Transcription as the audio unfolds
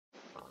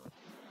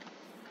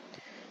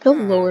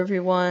Hello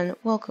everyone,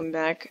 welcome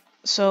back.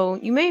 So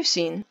you may have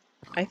seen,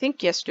 I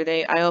think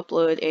yesterday I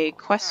uploaded a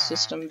quest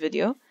system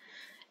video,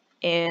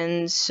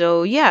 and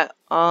so yeah,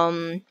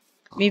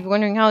 maybe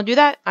wondering how to do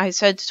that. I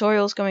said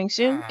tutorials coming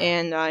soon,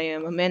 and I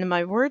am a man of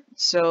my word,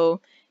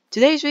 so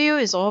today's video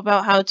is all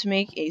about how to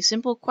make a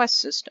simple quest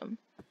system.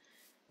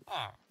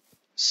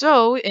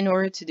 So in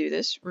order to do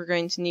this, we're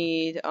going to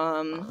need,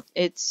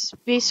 it's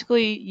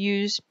basically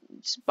used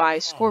by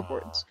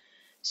scoreboards.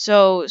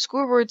 So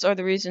scoreboards are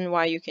the reason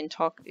why you can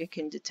talk, it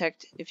can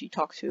detect if you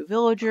talk to a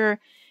villager,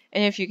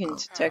 and if you can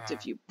detect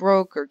if you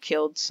broke or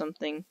killed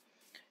something.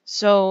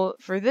 So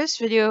for this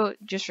video,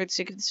 just for the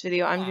sake of this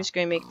video, I'm just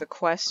going to make the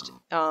quest,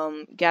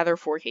 gather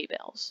 4 hay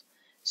bales.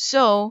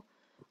 So,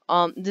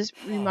 this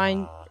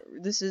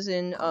is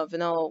in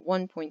vanilla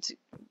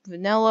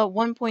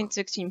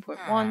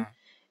 1.16.1.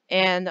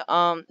 And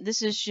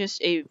this is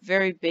just a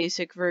very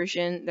basic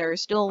version. There are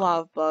still a lot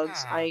of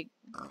bugs. I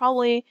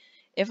probably,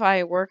 if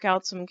I work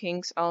out some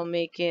kinks, I'll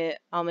make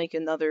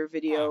another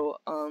video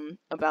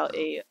about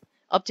a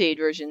updated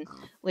version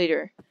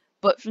later.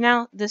 But for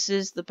now, this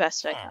is the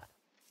best I got.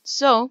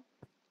 So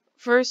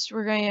first,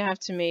 we're going to have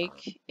to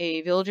make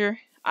a villager.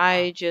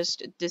 I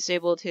just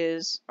disabled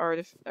his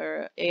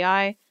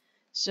AI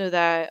so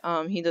that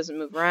he doesn't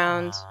move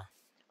around.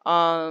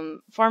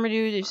 Farmer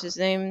Dude is his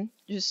name,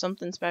 just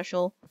something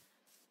special.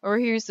 Over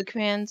here's the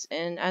commands,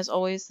 and as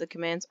always, the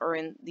commands are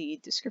in the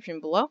description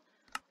below.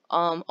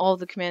 All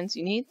the commands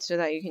you need, so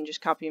that you can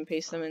just copy and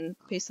paste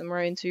them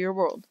right into your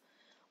world.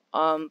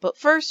 But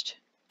first,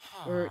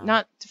 we're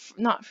not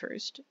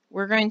first.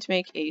 We're going to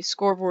make a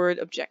scoreboard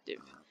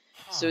objective.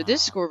 So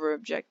this scoreboard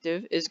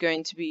objective is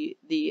going to be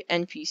the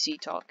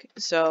NPC talk.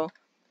 So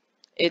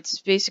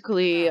it's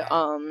basically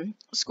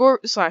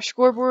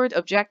scoreboard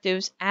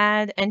objectives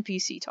add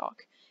NPC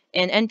talk.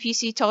 And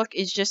NPC talk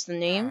is just the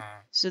name,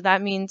 so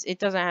that means it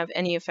doesn't have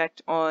any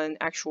effect on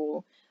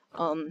actual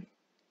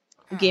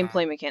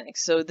gameplay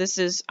mechanics. So this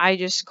is, I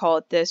just call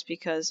it this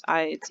because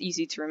it's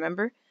easy to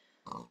remember.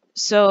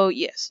 So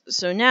yes,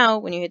 so now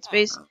when you hit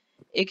space,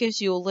 it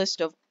gives you a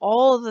list of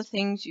all of the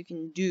things you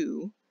can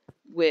do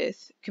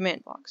with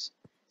command blocks.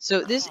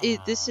 So this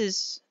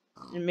is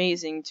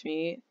amazing to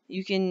me.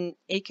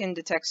 It can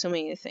detect so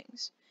many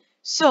things.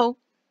 So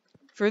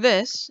for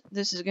this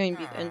is going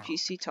to be the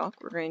NPC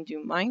talk. We're going to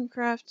do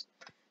Minecraft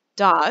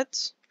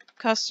dot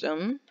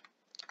custom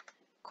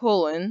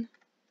colon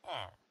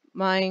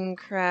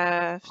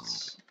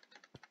Minecraft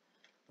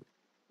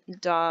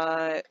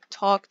dot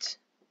talked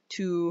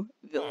to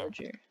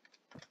villager.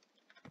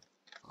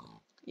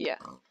 Yeah.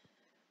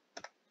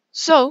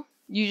 So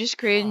you just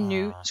create a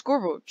new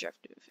scoreboard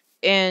objective.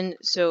 And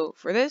so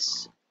for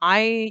this,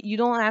 you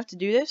don't have to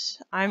do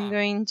this. I'm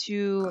going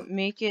to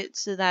make it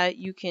so that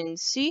you can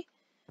see.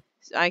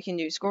 I can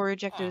do scoreboard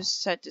objectives,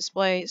 set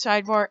display,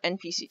 sidebar,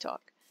 NPC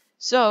talk.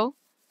 So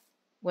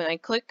when I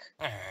click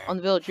on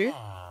the villager,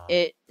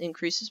 it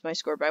increases my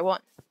score by 1.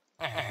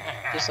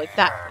 Just like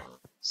that.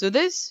 So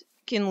this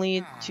can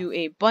lead to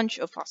a bunch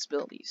of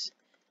possibilities,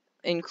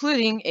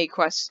 including a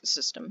quest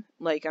system,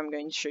 like I'm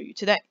going to show you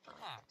today.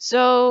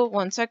 So,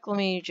 one sec, let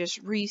me just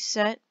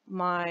reset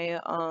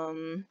my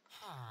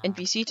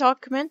NPC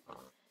talk command.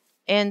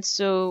 And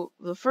so,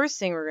 the first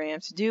thing we're going to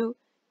have to do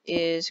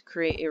is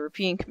create a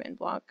repeating command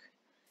block.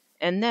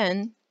 And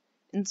then,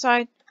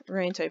 inside, we're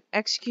going to type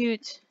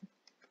execute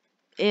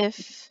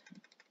if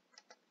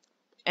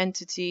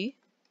entity.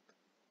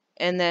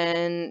 And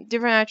then,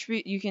 different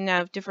attribute, you can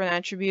have different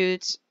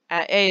attributes.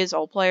 At A is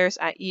all players,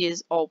 at E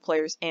is all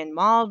players and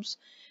mobs,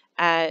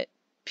 at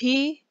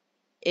P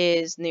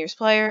is nearest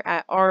player,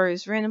 at R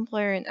is random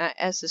player, and at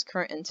S is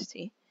current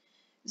entity.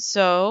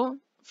 So,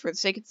 for the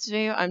sake of this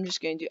video, I'm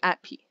just going to do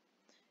at P.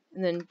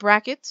 And then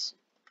brackets,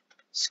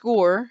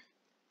 scores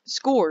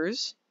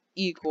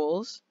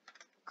equals,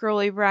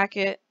 curly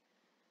bracket,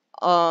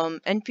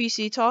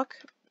 NPC talk.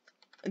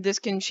 This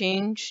can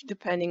change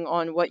depending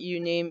on what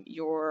you name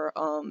your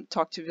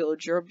talk to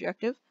villager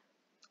objective.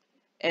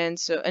 And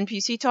so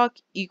NPC talk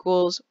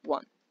equals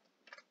 1.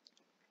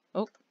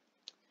 Oh.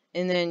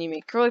 And then you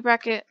make curly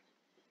bracket,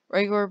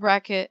 regular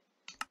bracket,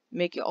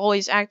 make it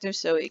always active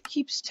so it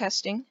keeps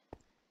testing,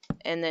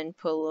 and then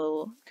put a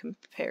little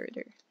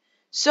comparator.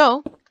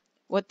 So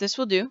what this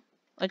will do,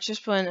 let's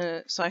just put in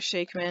a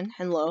 /say command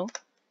hello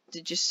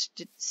to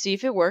see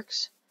if it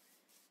works.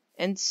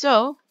 And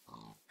so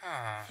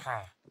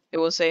it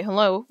will say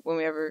hello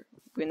whenever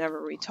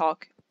we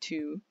talk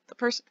to the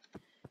person.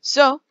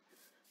 So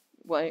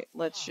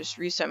let's just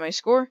reset my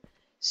score.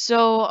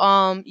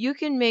 So you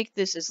can make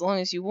this as long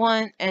as you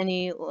want.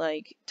 Any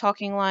like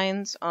talking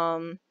lines.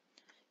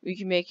 We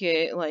can make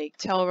it like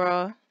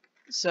Telra.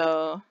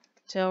 So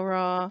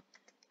Telra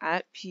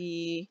at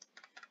P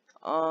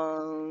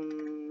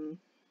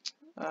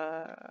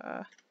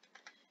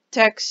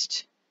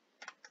text,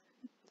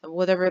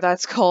 whatever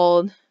that's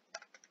called,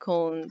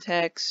 colon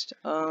text,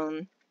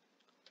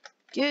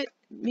 get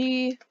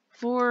me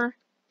 4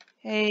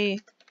 hay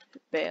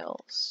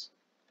bales.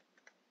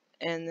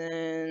 And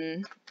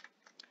then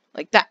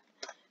like that.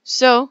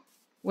 So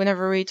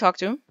whenever we talk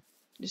to him,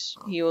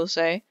 he will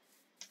say,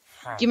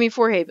 give me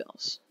 4 hay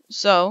bales.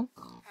 So,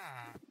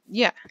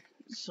 yeah.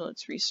 So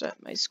let's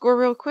reset my score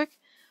real quick.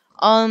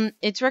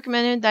 It's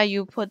recommended that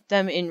you put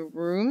them in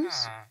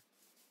rooms.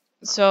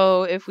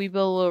 So if we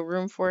build a little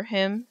room for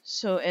him,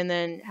 and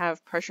then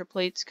have pressure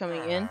plates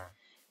coming in,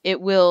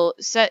 it will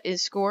set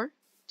his score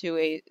to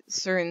a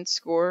certain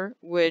score,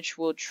 which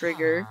will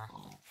trigger.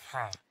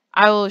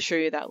 I will show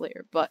you that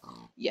later, but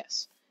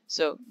yes.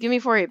 So give me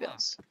 4 hay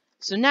bales.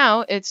 So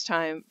now it's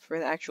time for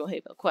the actual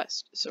hay bale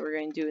quest. So we're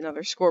going to do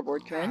another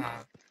scoreboard command.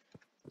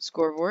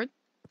 Scoreboard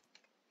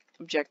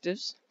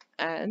Objectives,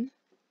 and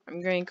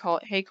I'm going to call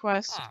it Hay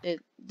Quest.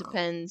 It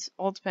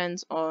all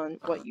depends on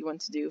what you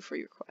want to do for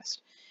your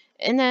quest.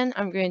 And then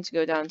I'm going to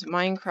go down to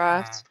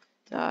Minecraft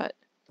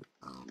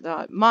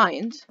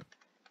 .mind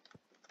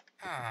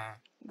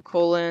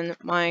colon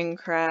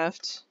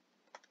Minecraft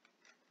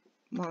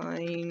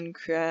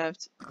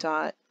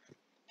dot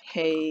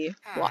hay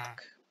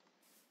block.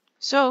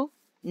 So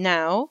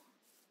now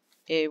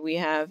we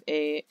have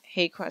a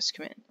hay quest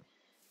command.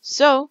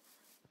 So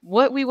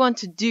what we want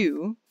to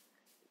do,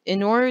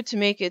 in order to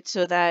make it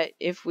so that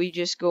if we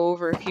just go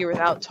over here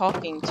without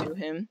talking to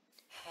him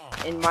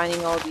and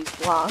mining all these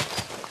blocks,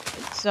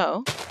 like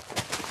so,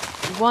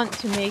 we want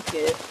to make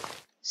it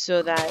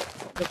so that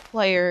the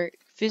player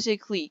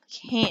physically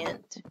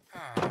can't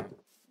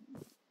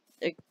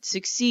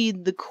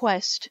succeed the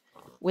quest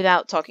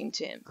without talking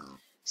to him.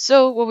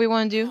 So what we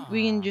want to do,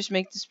 we can just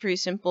make this pretty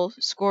simple.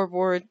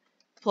 Scoreboard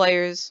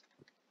players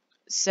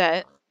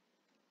set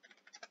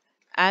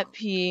at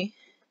p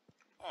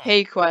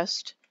hay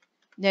quest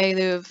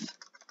negative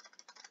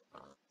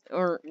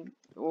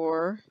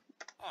or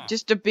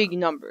just a big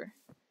number,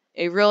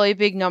 a really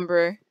big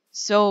number,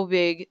 so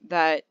big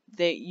that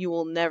you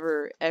will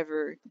never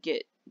ever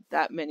get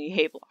that many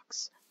hay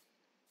blocks.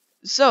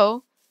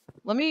 So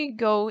let me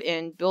go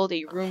and build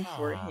a room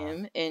for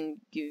him and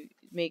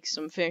make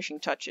some finishing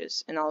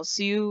touches, and I'll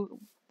see you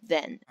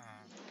then.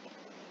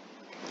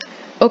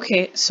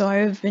 Okay, so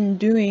I've been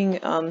doing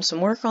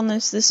some work on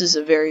this. This is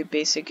a very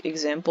basic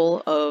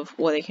example of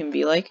what it can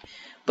be like,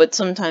 but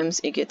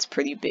sometimes it gets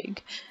pretty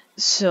big.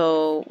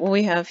 So what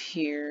we have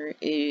here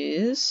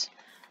is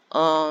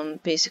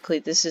basically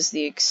this is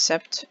the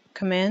accept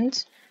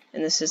command,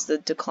 and this is the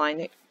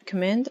decline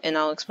command, and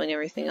I'll explain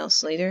everything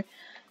else later.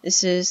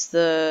 This is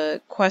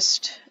the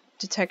quest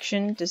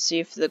detection to see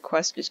if the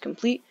quest is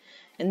complete,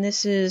 and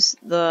this is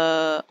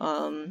the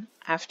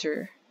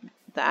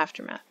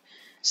aftermath.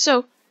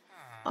 So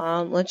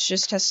let's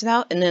just test it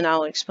out, and then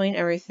I'll explain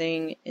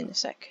everything in a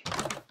sec.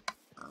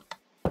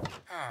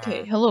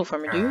 Okay, hello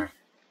farmer dude.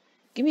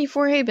 Give me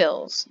 4 hay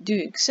bales. Do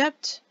you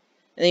accept?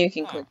 And then you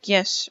can click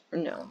yes or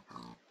no.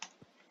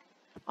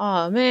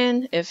 Aw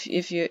man, if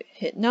you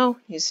hit no,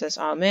 he says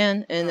aw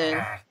man, and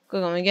then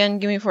click on again,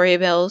 give me 4 hay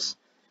bales.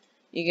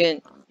 You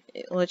can,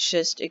 let's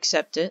just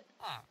accept it.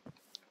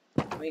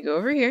 Let me go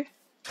over here.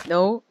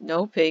 No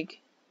pig.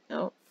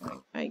 No,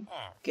 I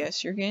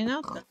guess you're getting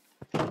out then.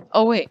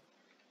 Oh wait,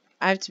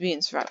 I have to be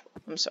in survival.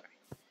 I'm sorry.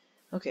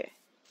 Okay.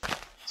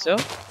 So,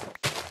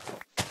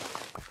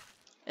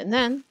 and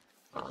then,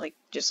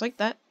 just like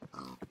that,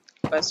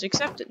 quest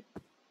accepted.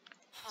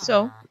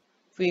 So,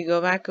 if we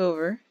go back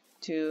over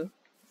to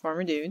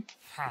Farmer Dude,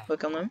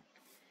 click on them,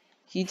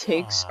 he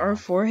takes our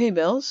 4 hay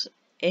bales,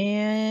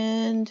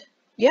 and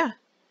yeah.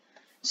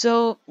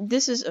 So,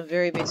 this is a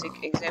very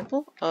basic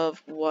example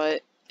of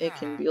what it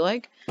can be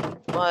like,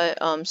 but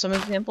some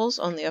examples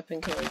on the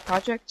up-and-coming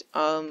project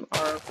are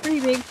pretty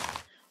big.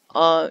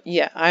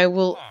 Yeah, I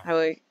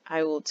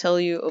will tell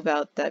you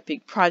about that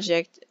big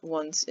project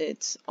once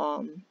it's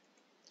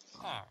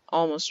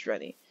almost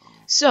ready.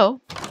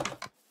 So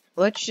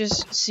let's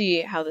just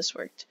see how this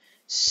worked.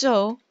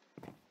 So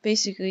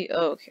basically,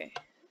 okay,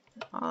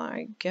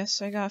 I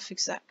guess I gotta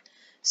fix that.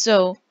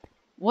 So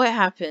what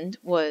happened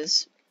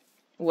was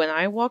when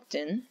I walked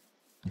in,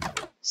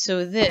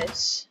 so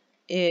this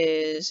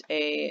is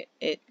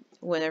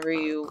whenever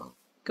you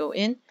go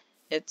in,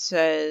 it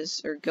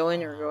says, or go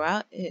in or go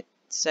out, it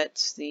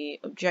sets the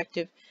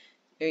objective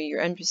or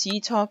your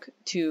NPC talk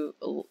to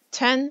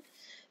 10.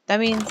 That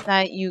means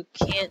that you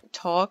can't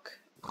talk,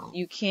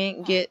 you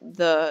can't get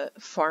the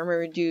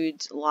farmer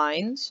dude's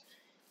lines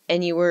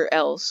anywhere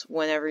else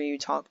whenever you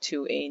talk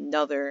to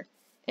another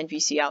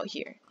NPC out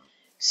here.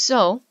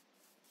 So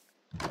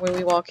when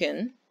we walk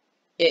in,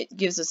 it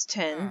gives us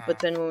 10, but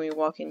then when we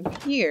walk in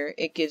here,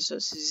 it gives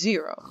us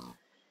 0.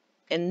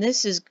 And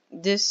this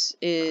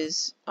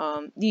is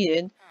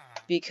needed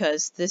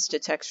because this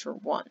detects for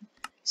 1.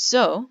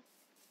 So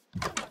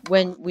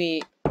when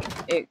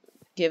it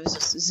gives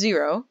us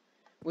 0,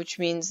 which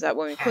means that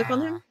when we click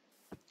on him,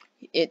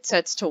 it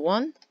sets to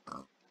 1.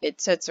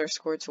 It sets our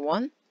score to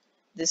 1.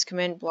 This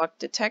command block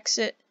detects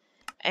it,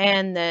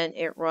 and then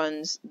it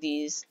runs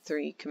these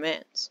 3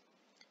 commands.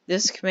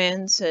 This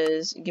command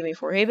says, give me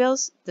 4 hay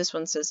bales. This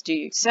one says, do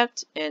you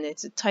accept? And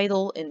it's a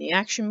title in the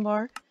action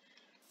bar.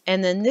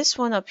 And then this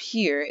one up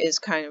here is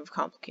kind of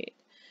complicated.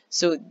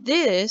 So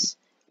this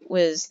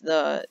is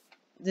the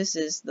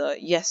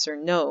yes or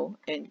no,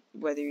 and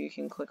whether you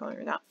can click on it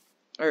or not.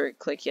 or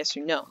click yes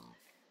or no.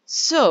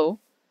 So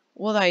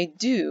what I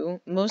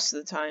do most of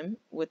the time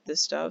with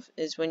this stuff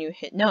is when you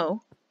hit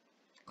no,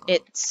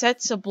 it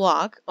sets a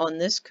block on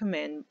this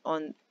command,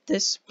 on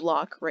this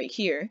block right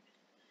here,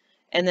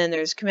 and then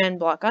there's a command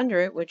block under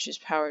it, which is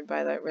powered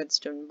by that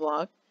redstone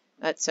block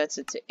that sets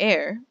it to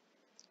air,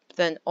 but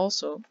then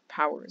also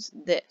powers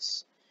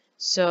this.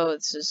 So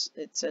it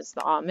says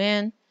the aw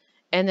man,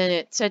 and then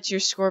it sets your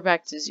score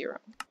back to 0.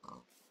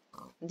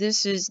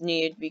 This is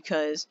needed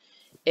because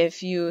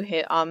if you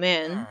hit aw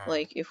man,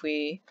 like if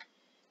we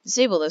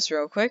disable this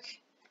real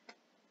quick,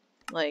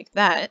 like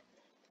that,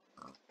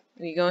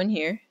 we go in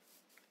here,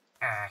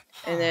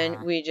 and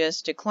then we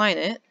just decline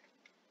it,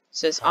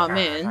 says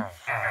amen,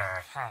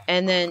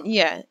 and then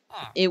yeah,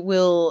 it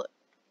will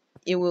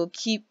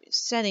keep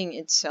setting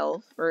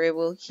itself, or it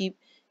will keep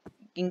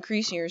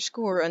increasing your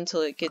score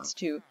until it gets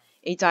to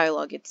a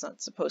dialogue it's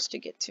not supposed to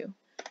get to.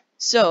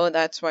 So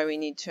that's why we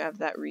need to have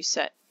that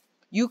reset.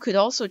 You could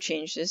also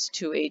change this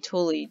to a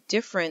totally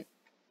different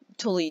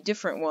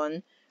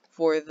one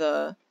for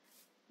the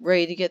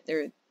ready to get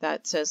there,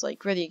 that says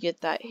like ready to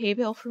get that hay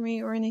bale for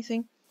me or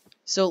anything.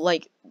 So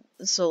like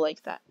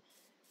that.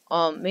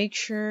 Make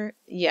sure,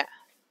 yeah.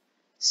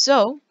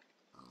 So,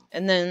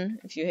 and then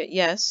if you hit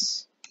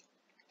yes,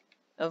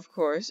 of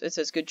course, it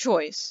says good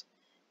choice.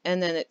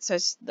 And then it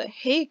sets the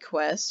hay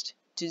quest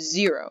to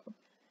 0.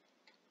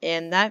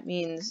 And that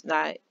means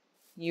that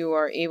you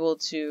are able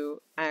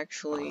to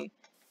actually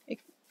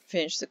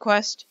finish the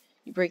quest.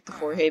 You break the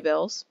 4 hay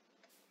bales.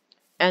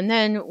 And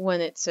then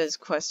when it says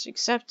quest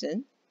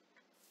accepted,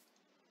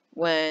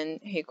 when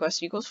hay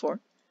quest equals 4,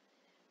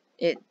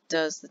 it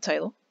does the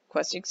title,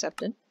 quest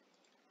accepted,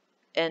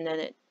 and then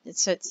it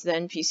sets the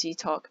NPC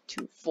talk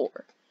to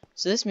 4.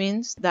 So this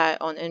means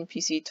that on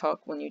NPC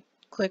talk, when you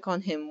click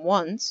on him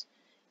once,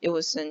 it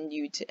will send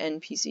you to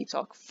NPC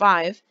talk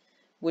 5,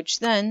 which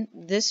then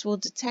this will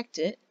detect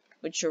it,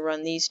 which will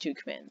run these 2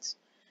 commands.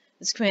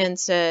 This command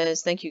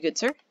says, thank you, good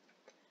sir.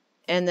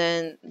 And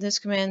then this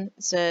command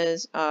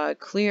says,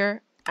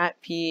 clear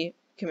at P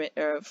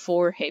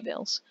 4 hay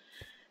bales.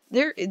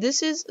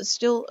 This is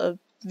still a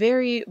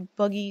very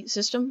buggy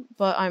system,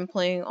 but I'm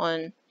planning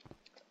on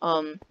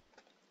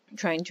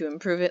trying to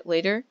improve it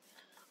later.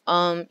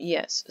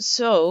 Yes,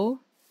 so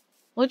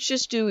let's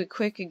just do a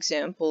quick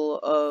example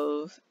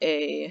of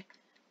a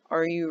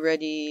are you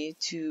ready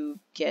to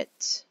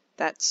get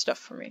that stuff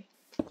for me.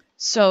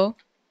 So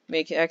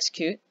make it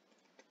execute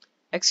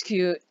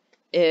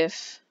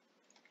if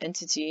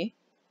entity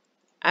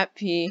at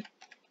P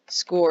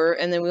score,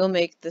 and then we'll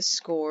make the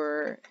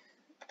score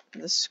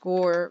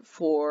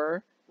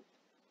for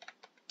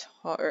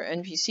or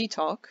NPC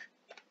talk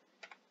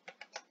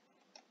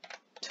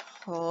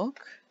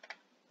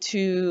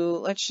to,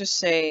 let's just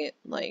say,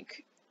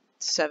 like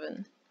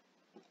 7,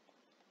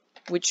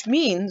 which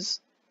means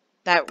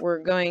that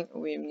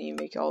we need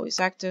to make it always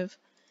active,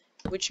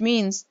 which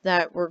means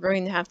that we're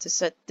going to have to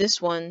set this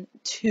one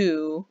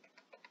to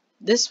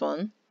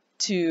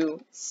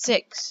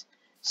 6,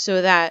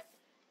 so that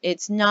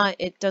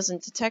it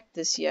doesn't detect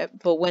this yet,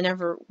 but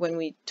when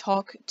we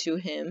talk to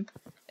him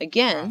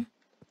again,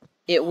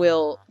 it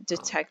will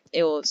set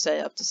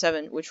it up to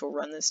 7, which will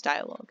run this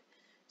dialogue.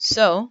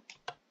 So,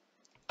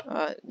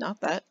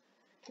 not that.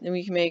 Then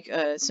we can make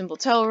a simple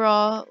tell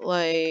raw,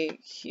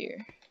 like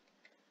here.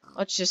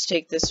 Let's just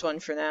take this one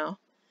for now.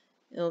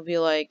 It'll be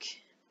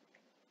like,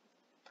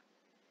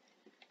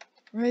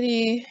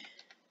 ready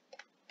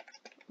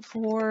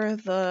for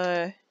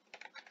the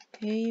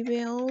hay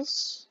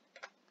bales.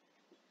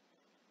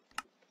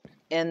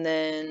 And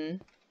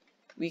then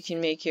we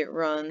can make it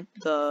run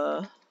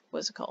the,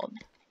 what's it called?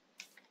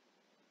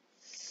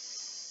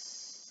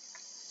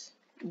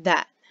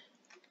 That.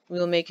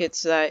 We'll make it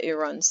so that it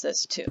runs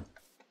this too.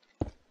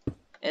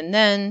 And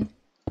then,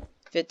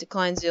 if it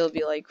declines, it'll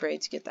be like ready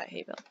to get that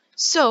hay bale.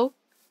 So,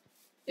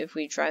 if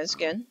we try this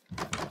again.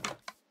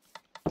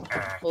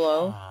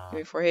 Hello, give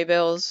me 4 hay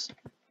bales.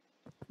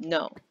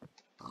 No.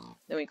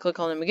 Then we click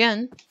on them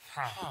again.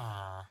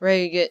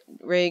 Ready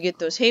to get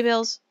those hay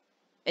bales.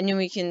 And then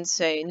we can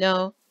say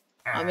no,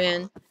 I'm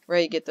in,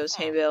 ready to get those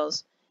hay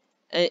bales.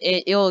 And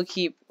it'll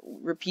keep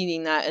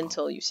repeating that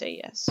until you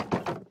say yes.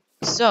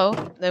 So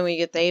then we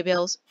get the hay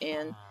bales,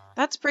 and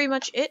that's pretty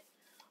much it.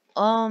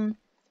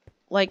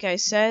 Like I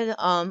said,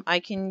 I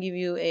can give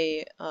you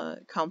a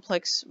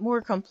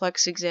more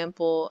complex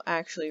example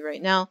actually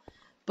right now,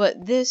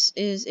 but this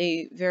is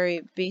a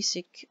very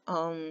basic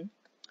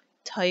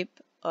type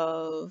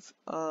of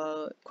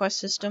quest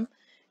system,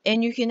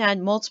 and you can add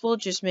multiple.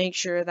 Just make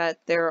sure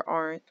that there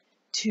aren't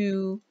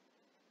 2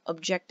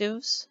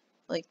 objectives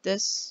like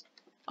this,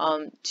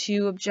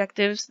 2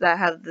 objectives that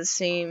have the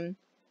same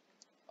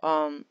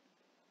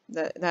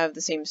that have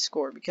the same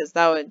score, because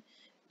that would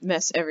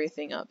mess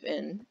everything up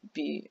and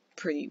be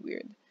pretty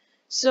weird.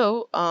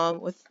 So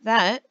with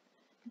that,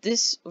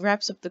 this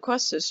wraps up the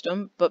quest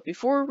system, but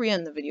before we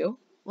end the video,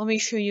 let me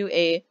show you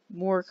a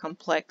more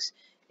complex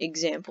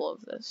example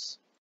of this.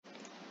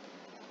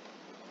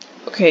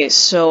 Okay,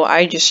 so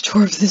I just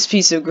tore up this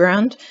piece of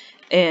ground,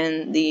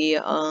 and the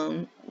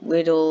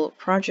little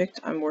project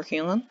I'm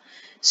working on.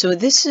 So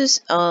this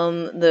is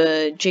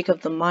the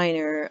Jacob the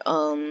Miner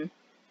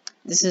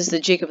this is the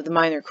Jacob the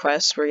Miner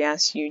quest where he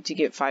asks you to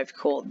get 5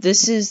 coal.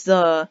 This is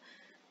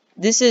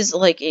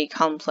like a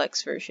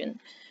complex version.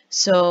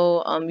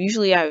 So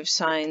usually I have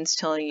signs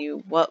telling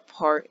you what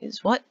part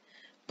is what,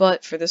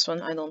 but for this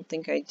one I don't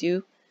think I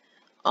do.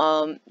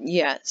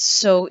 Yeah,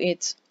 so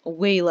it's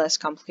way less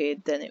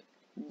complicated than it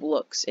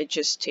looks. It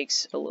just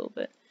takes a little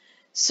bit.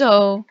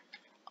 So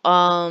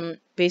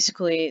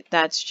basically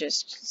that's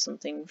just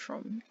something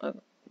from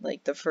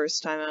like the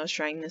first time I was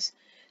trying this.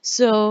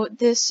 So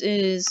this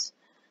is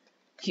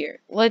here.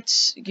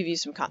 Let's give you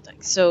some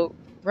context. So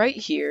right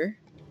here,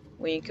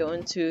 when you go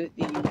into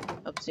the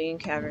Obsidian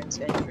Caverns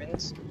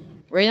entrance,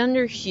 right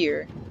under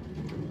here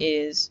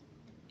is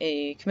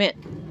a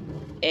command.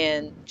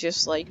 And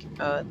just like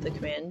the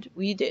command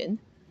we did,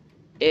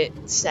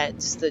 it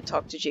sets the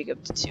talk to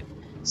Jacob to 2.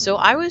 So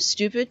I was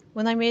stupid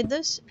when I made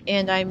this,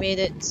 and I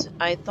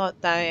thought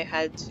that I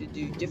had to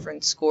do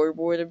different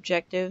scoreboard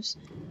objectives.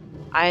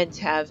 I had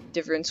to have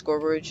different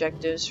scoreboard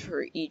objectives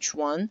for each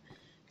one.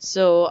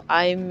 So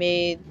I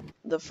made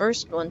the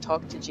first one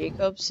talk to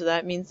Jacob, so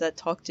that means that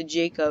talk to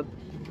Jacob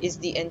is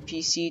the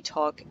NPC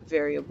talk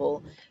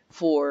variable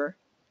for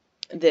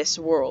this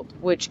world,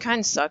 which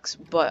kind of sucks,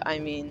 but I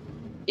mean,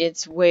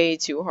 it's way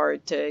too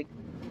hard to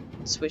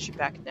switch it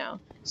back now.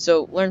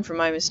 So learn from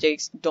my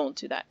mistakes, don't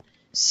do that.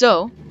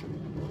 So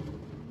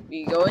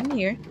we go in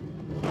here,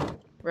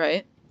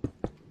 right?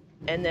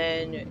 And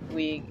then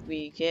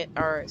we get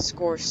our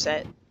score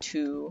set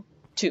to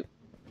 2,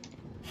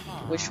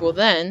 which will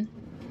then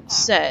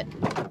set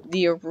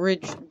the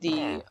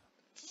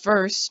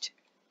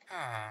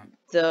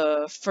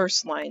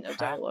first line of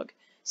dialogue.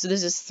 So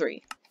this is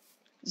 3.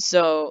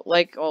 So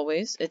like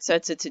always, it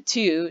sets it to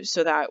 2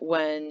 so that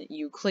when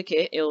you click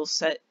it,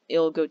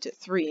 it'll go to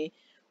 3,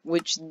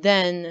 which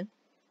then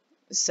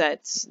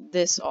sets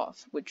this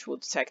off, which will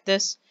detect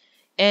this,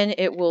 and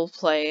it will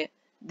play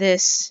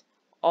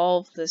all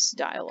of this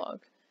dialogue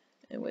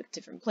and with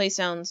different play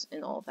sounds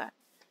and all of that.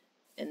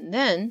 And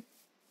then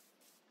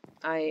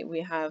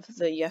we have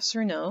the yes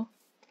or no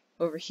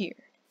over here.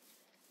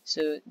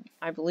 So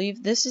I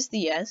believe this is the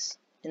yes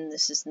and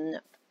this is the no.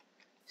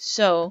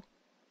 So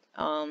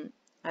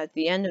at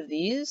the end of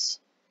these,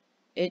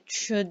 it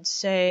should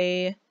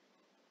say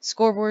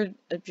scoreboard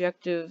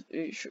objective,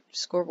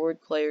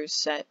 scoreboard players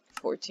set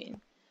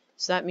 14.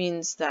 So that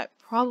means that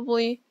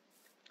probably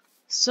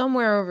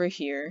somewhere over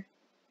here,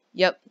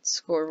 yep,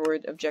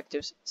 scoreboard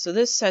objectives. So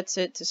this sets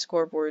it to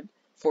scoreboard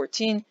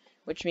 14,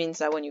 which means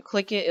that when you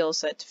click it, it'll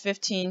set to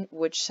 15,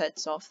 which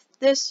sets off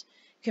this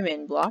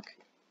command block,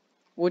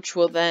 which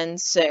will then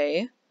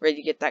say, ready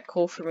to get that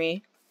coal for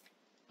me,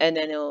 and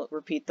then it'll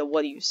repeat the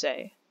what do you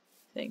say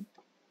thing.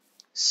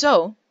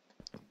 So,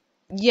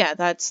 yeah,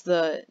 that's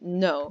the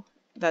no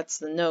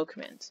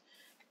command.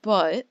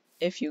 But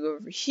if you go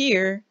over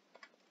here,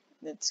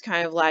 it's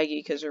kind of laggy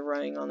because we're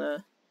running on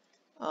a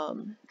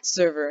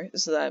server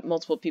so that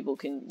multiple people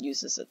can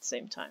use this at the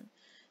same time.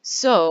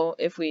 So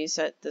if we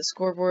set the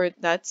scoreboard,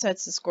 that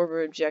sets the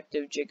scoreboard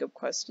objective Jacob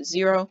quest to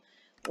 0,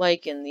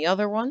 like in the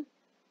other one.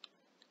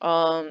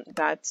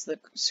 That's the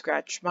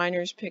Scratch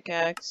Miner's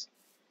pickaxe.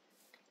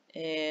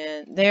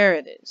 And there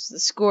it is. The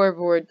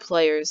scoreboard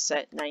players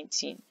set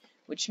 19,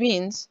 which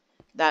means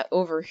that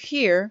over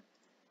here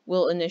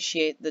we'll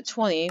initiate the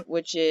 20,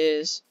 which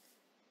is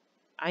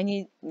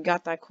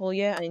got that coal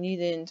yet? I need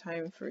it in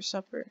time for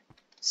supper.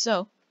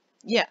 So,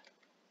 yeah.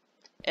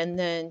 And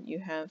then you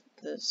have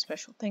the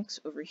special thanks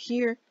over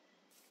here.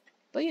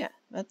 But yeah,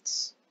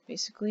 that's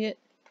basically it.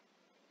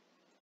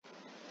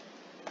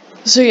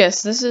 So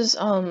yes, this is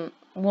one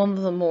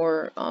of the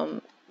more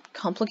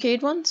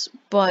complicated ones,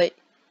 but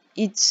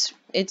it's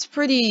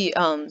pretty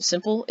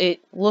simple.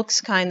 It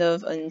looks kind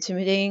of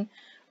intimidating,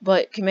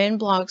 but command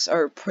blocks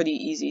are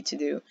pretty easy to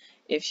do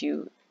if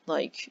you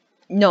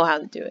know how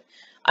to do it.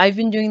 I've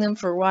been doing them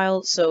for a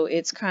while, so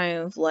it's kind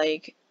of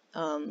like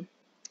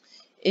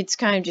it's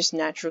kind of just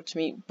natural to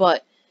me,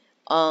 but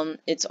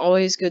it's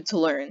always good to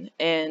learn.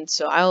 And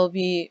so I'll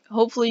be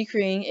hopefully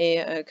creating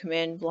a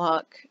command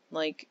block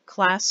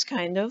class,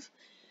 kind of.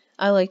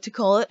 I like to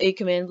call it a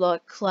command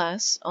block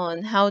class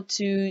on how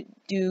to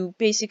do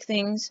basic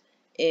things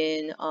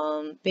in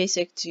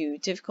basic to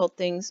difficult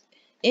things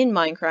in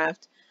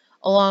Minecraft,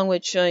 along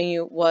with showing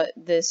you what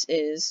this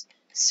is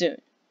soon.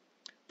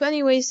 But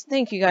anyways,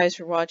 thank you guys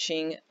for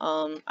watching.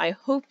 I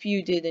hope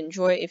you did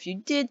enjoy. If you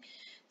did,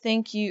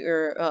 thank you,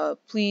 or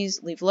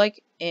please leave a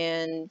like,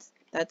 and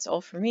that's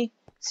all for me.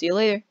 See you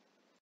later.